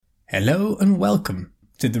Hello and welcome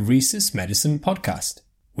to the Rhesus Medicine Podcast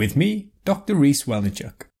with me, Dr. Rhys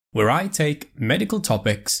Welnichuk, where I take medical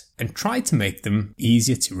topics and try to make them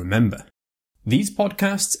easier to remember. These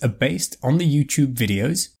podcasts are based on the YouTube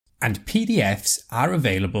videos and PDFs are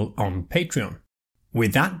available on Patreon.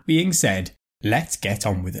 With that being said, let's get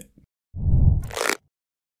on with it.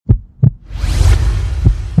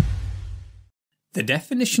 The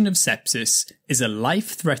definition of sepsis is a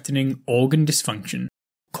life-threatening organ dysfunction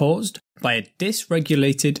caused by a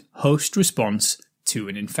dysregulated host response to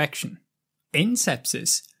an infection. In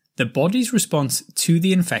sepsis, the body's response to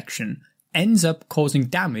the infection ends up causing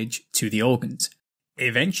damage to the organs,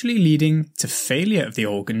 eventually leading to failure of the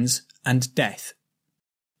organs and death.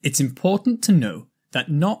 It's important to know that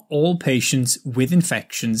not all patients with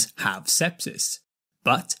infections have sepsis,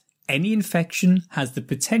 but any infection has the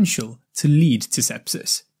potential to lead to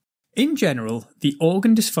sepsis. In general, the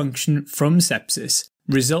organ dysfunction from sepsis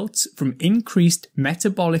results from increased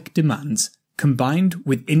metabolic demands combined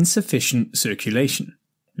with insufficient circulation.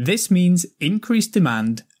 This means increased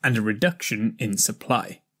demand and a reduction in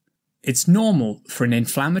supply. It's normal for an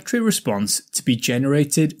inflammatory response to be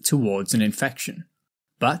generated towards an infection,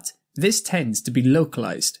 but this tends to be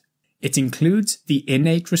localized. It includes the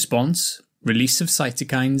innate response, release of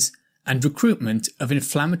cytokines, and recruitment of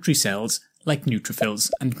inflammatory cells like neutrophils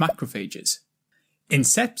and macrophages. In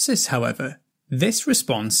sepsis, however, this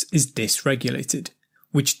response is dysregulated,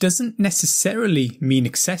 which doesn't necessarily mean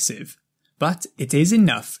excessive, but it is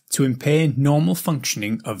enough to impair normal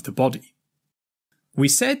functioning of the body. We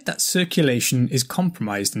said that circulation is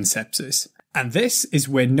compromised in sepsis, and this is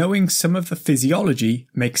where knowing some of the physiology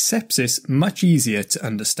makes sepsis much easier to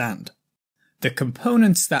understand. The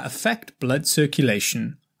components that affect blood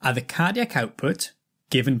circulation are the cardiac output,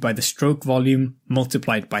 given by the stroke volume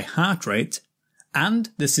multiplied by heart rate, and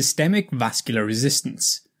the systemic vascular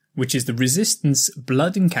resistance, which is the resistance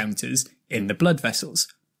blood encounters in the blood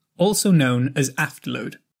vessels, also known as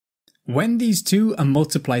afterload. When these two are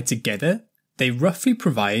multiplied together, they roughly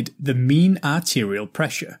provide the mean arterial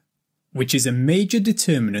pressure, which is a major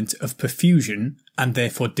determinant of perfusion and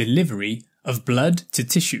therefore delivery of blood to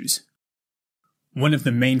tissues. One of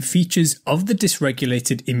the main features of the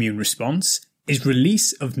dysregulated immune response is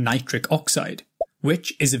release of nitric oxide,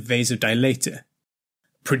 which is a vasodilator,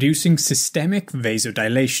 producing systemic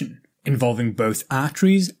vasodilation, involving both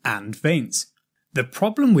arteries and veins. The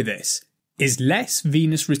problem with this is less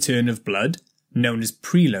venous return of blood, known as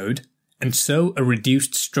preload, and so a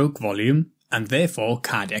reduced stroke volume and therefore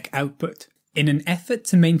cardiac output. In an effort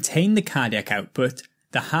to maintain the cardiac output,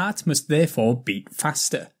 the heart must therefore beat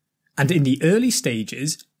faster, and in the early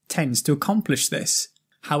stages tends to accomplish this.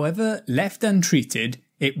 However, left untreated,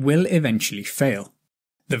 it will eventually fail.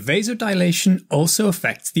 The vasodilation also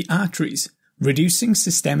affects the arteries, reducing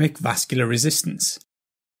systemic vascular resistance.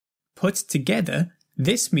 Put together,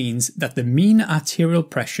 this means that the mean arterial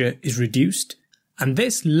pressure is reduced, and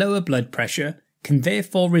this lower blood pressure can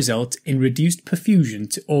therefore result in reduced perfusion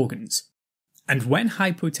to organs. And when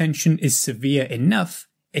hypotension is severe enough,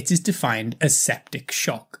 it is defined as septic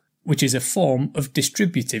shock, which is a form of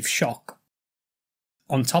distributive shock.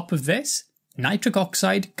 On top of this, nitric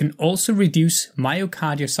oxide can also reduce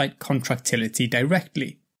myocardiocyte contractility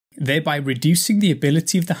directly, thereby reducing the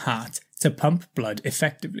ability of the heart to pump blood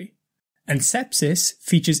effectively. And sepsis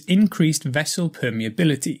features increased vessel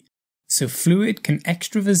permeability, so fluid can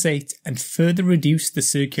extravasate and further reduce the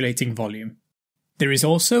circulating volume. There is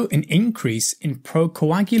also an increase in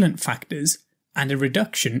procoagulant factors and a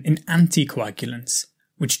reduction in anticoagulants,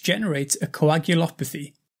 which generates a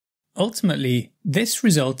coagulopathy. Ultimately, this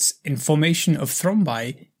results in formation of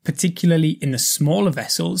thrombi, particularly in the smaller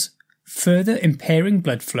vessels, further impairing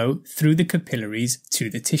blood flow through the capillaries to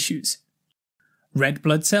the tissues. Red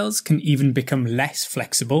blood cells can even become less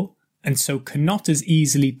flexible, and so cannot as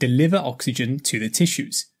easily deliver oxygen to the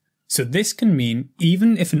tissues. So this can mean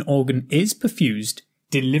even if an organ is perfused,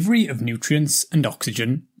 delivery of nutrients and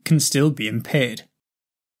oxygen can still be impaired.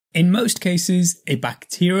 In most cases, a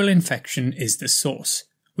bacterial infection is the source,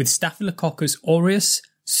 with Staphylococcus aureus,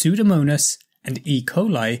 Pseudomonas, and E.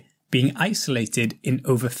 coli being isolated in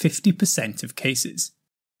over 50% of cases.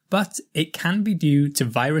 But it can be due to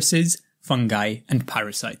viruses, fungi, and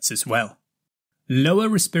parasites as well. Lower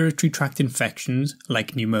respiratory tract infections,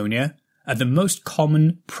 like pneumonia, are the most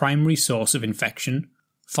common primary source of infection,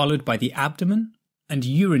 followed by the abdomen and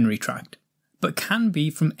urinary tract, but can be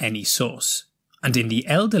from any source. And in the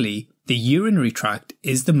elderly, the urinary tract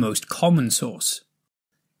is the most common source.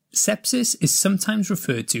 Sepsis is sometimes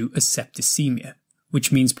referred to as septicemia,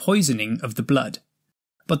 which means poisoning of the blood.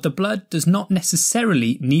 But the blood does not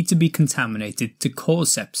necessarily need to be contaminated to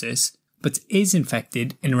cause sepsis, but is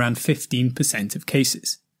infected in around 15% of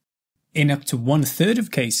cases. In up to 1/3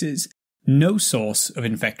 of cases, no source of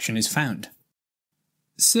infection is found.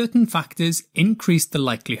 Certain factors increase the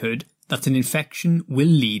likelihood that an infection will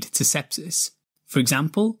lead to sepsis. For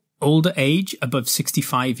example, older age above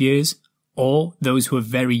 65 years, or those who are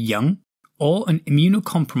very young, or an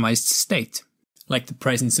immunocompromised state, like the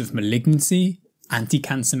presence of malignancy,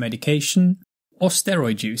 anti-cancer medication, or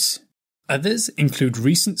steroid use. Others include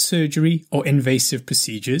recent surgery or invasive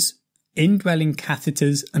procedures, indwelling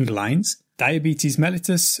catheters and lines, diabetes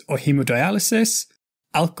mellitus or hemodialysis,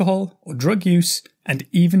 alcohol or drug use, and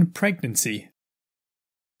even pregnancy.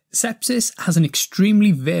 Sepsis has an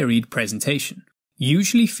extremely varied presentation,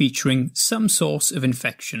 usually featuring some source of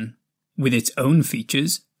infection with its own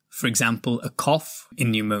features, for example a cough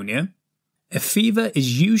in pneumonia. A fever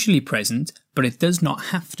is usually present, but it does not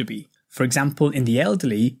have to be. For example, in the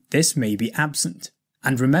elderly, this may be absent.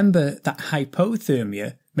 And remember that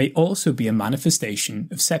hypothermia may also be a manifestation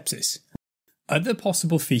of sepsis. Other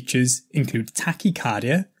possible features include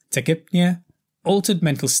tachycardia, tachypnea, altered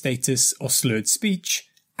mental status or slurred speech,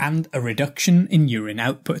 and a reduction in urine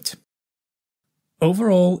output.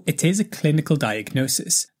 Overall, it is a clinical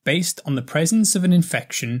diagnosis based on the presence of an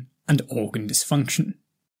infection and organ dysfunction.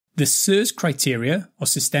 The SIRS criteria, or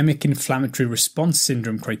Systemic Inflammatory Response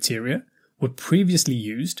Syndrome criteria, were previously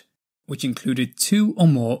used, which included 2 or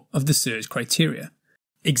more of the SIRS criteria,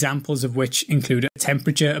 examples of which include a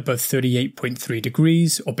temperature above 38.3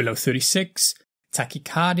 degrees or below 36,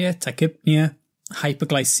 tachycardia, tachypnea,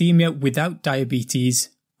 hyperglycemia without diabetes,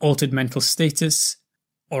 altered mental status,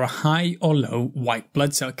 or a high or low white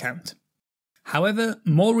blood cell count. However,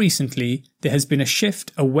 more recently, there has been a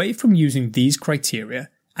shift away from using these criteria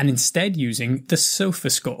and instead using the SOFA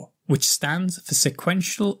score, which stands for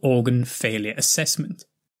Sequential Organ Failure Assessment.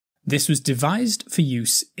 This was devised for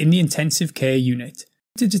use in the intensive care unit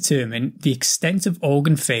to determine the extent of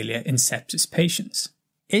organ failure in sepsis patients.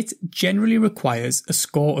 It generally requires a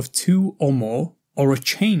score of 2 or more, or a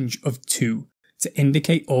change of 2, to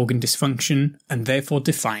indicate organ dysfunction and therefore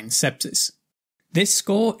define sepsis. This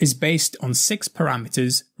score is based on 6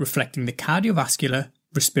 parameters reflecting the cardiovascular,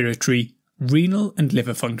 respiratory, renal and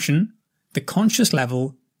liver function, the conscious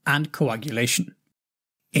level, and coagulation.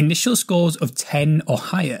 Initial scores of 10 or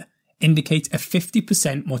higher indicate a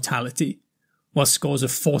 50% mortality, while scores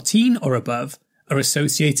of 14 or above are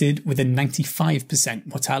associated with a 95%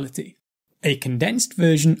 mortality. A condensed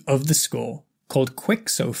version of the score, called Quick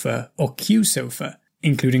SOFA or Q-SOFA,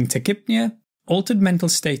 including tachypnea, altered mental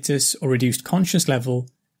status or reduced conscious level,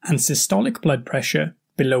 and systolic blood pressure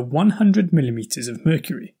below 100 mm of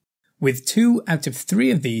mercury, with 2 out of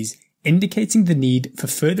 3 of these indicating the need for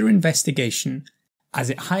further investigation as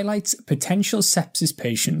it highlights potential sepsis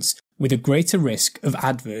patients with a greater risk of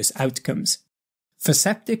adverse outcomes. For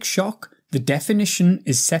septic shock, the definition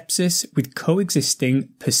is sepsis with coexisting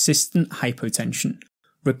persistent hypotension,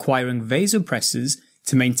 requiring vasopressors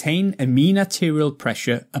to maintain a mean arterial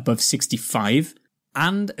pressure above 65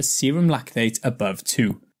 and a serum lactate above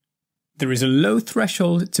 2. There is a low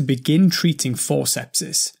threshold to begin treating for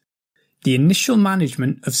sepsis. The initial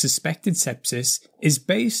management of suspected sepsis is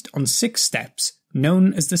based on 6 steps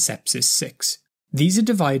known as the Sepsis 6. These are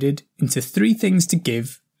divided into 3 things to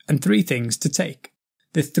give and 3 things to take.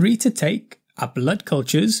 The 3 to take are blood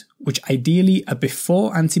cultures, which ideally are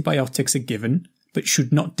before antibiotics are given, but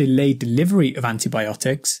should not delay delivery of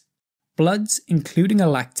antibiotics, bloods including a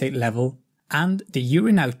lactate level, and the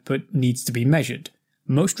urine output needs to be measured,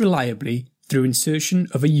 most reliably through insertion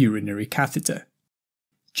of a urinary catheter.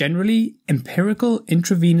 Generally, empirical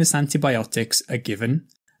intravenous antibiotics are given,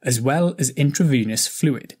 as well as intravenous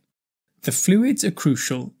fluid. The fluids are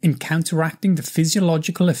crucial in counteracting the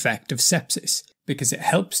physiological effect of sepsis because it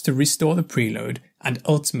helps to restore the preload and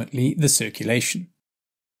ultimately the circulation.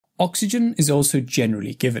 Oxygen is also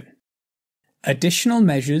generally given. Additional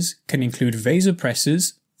measures can include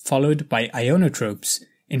vasopressors followed by ionotropes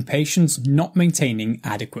in patients not maintaining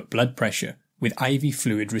adequate blood pressure with IV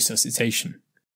fluid resuscitation.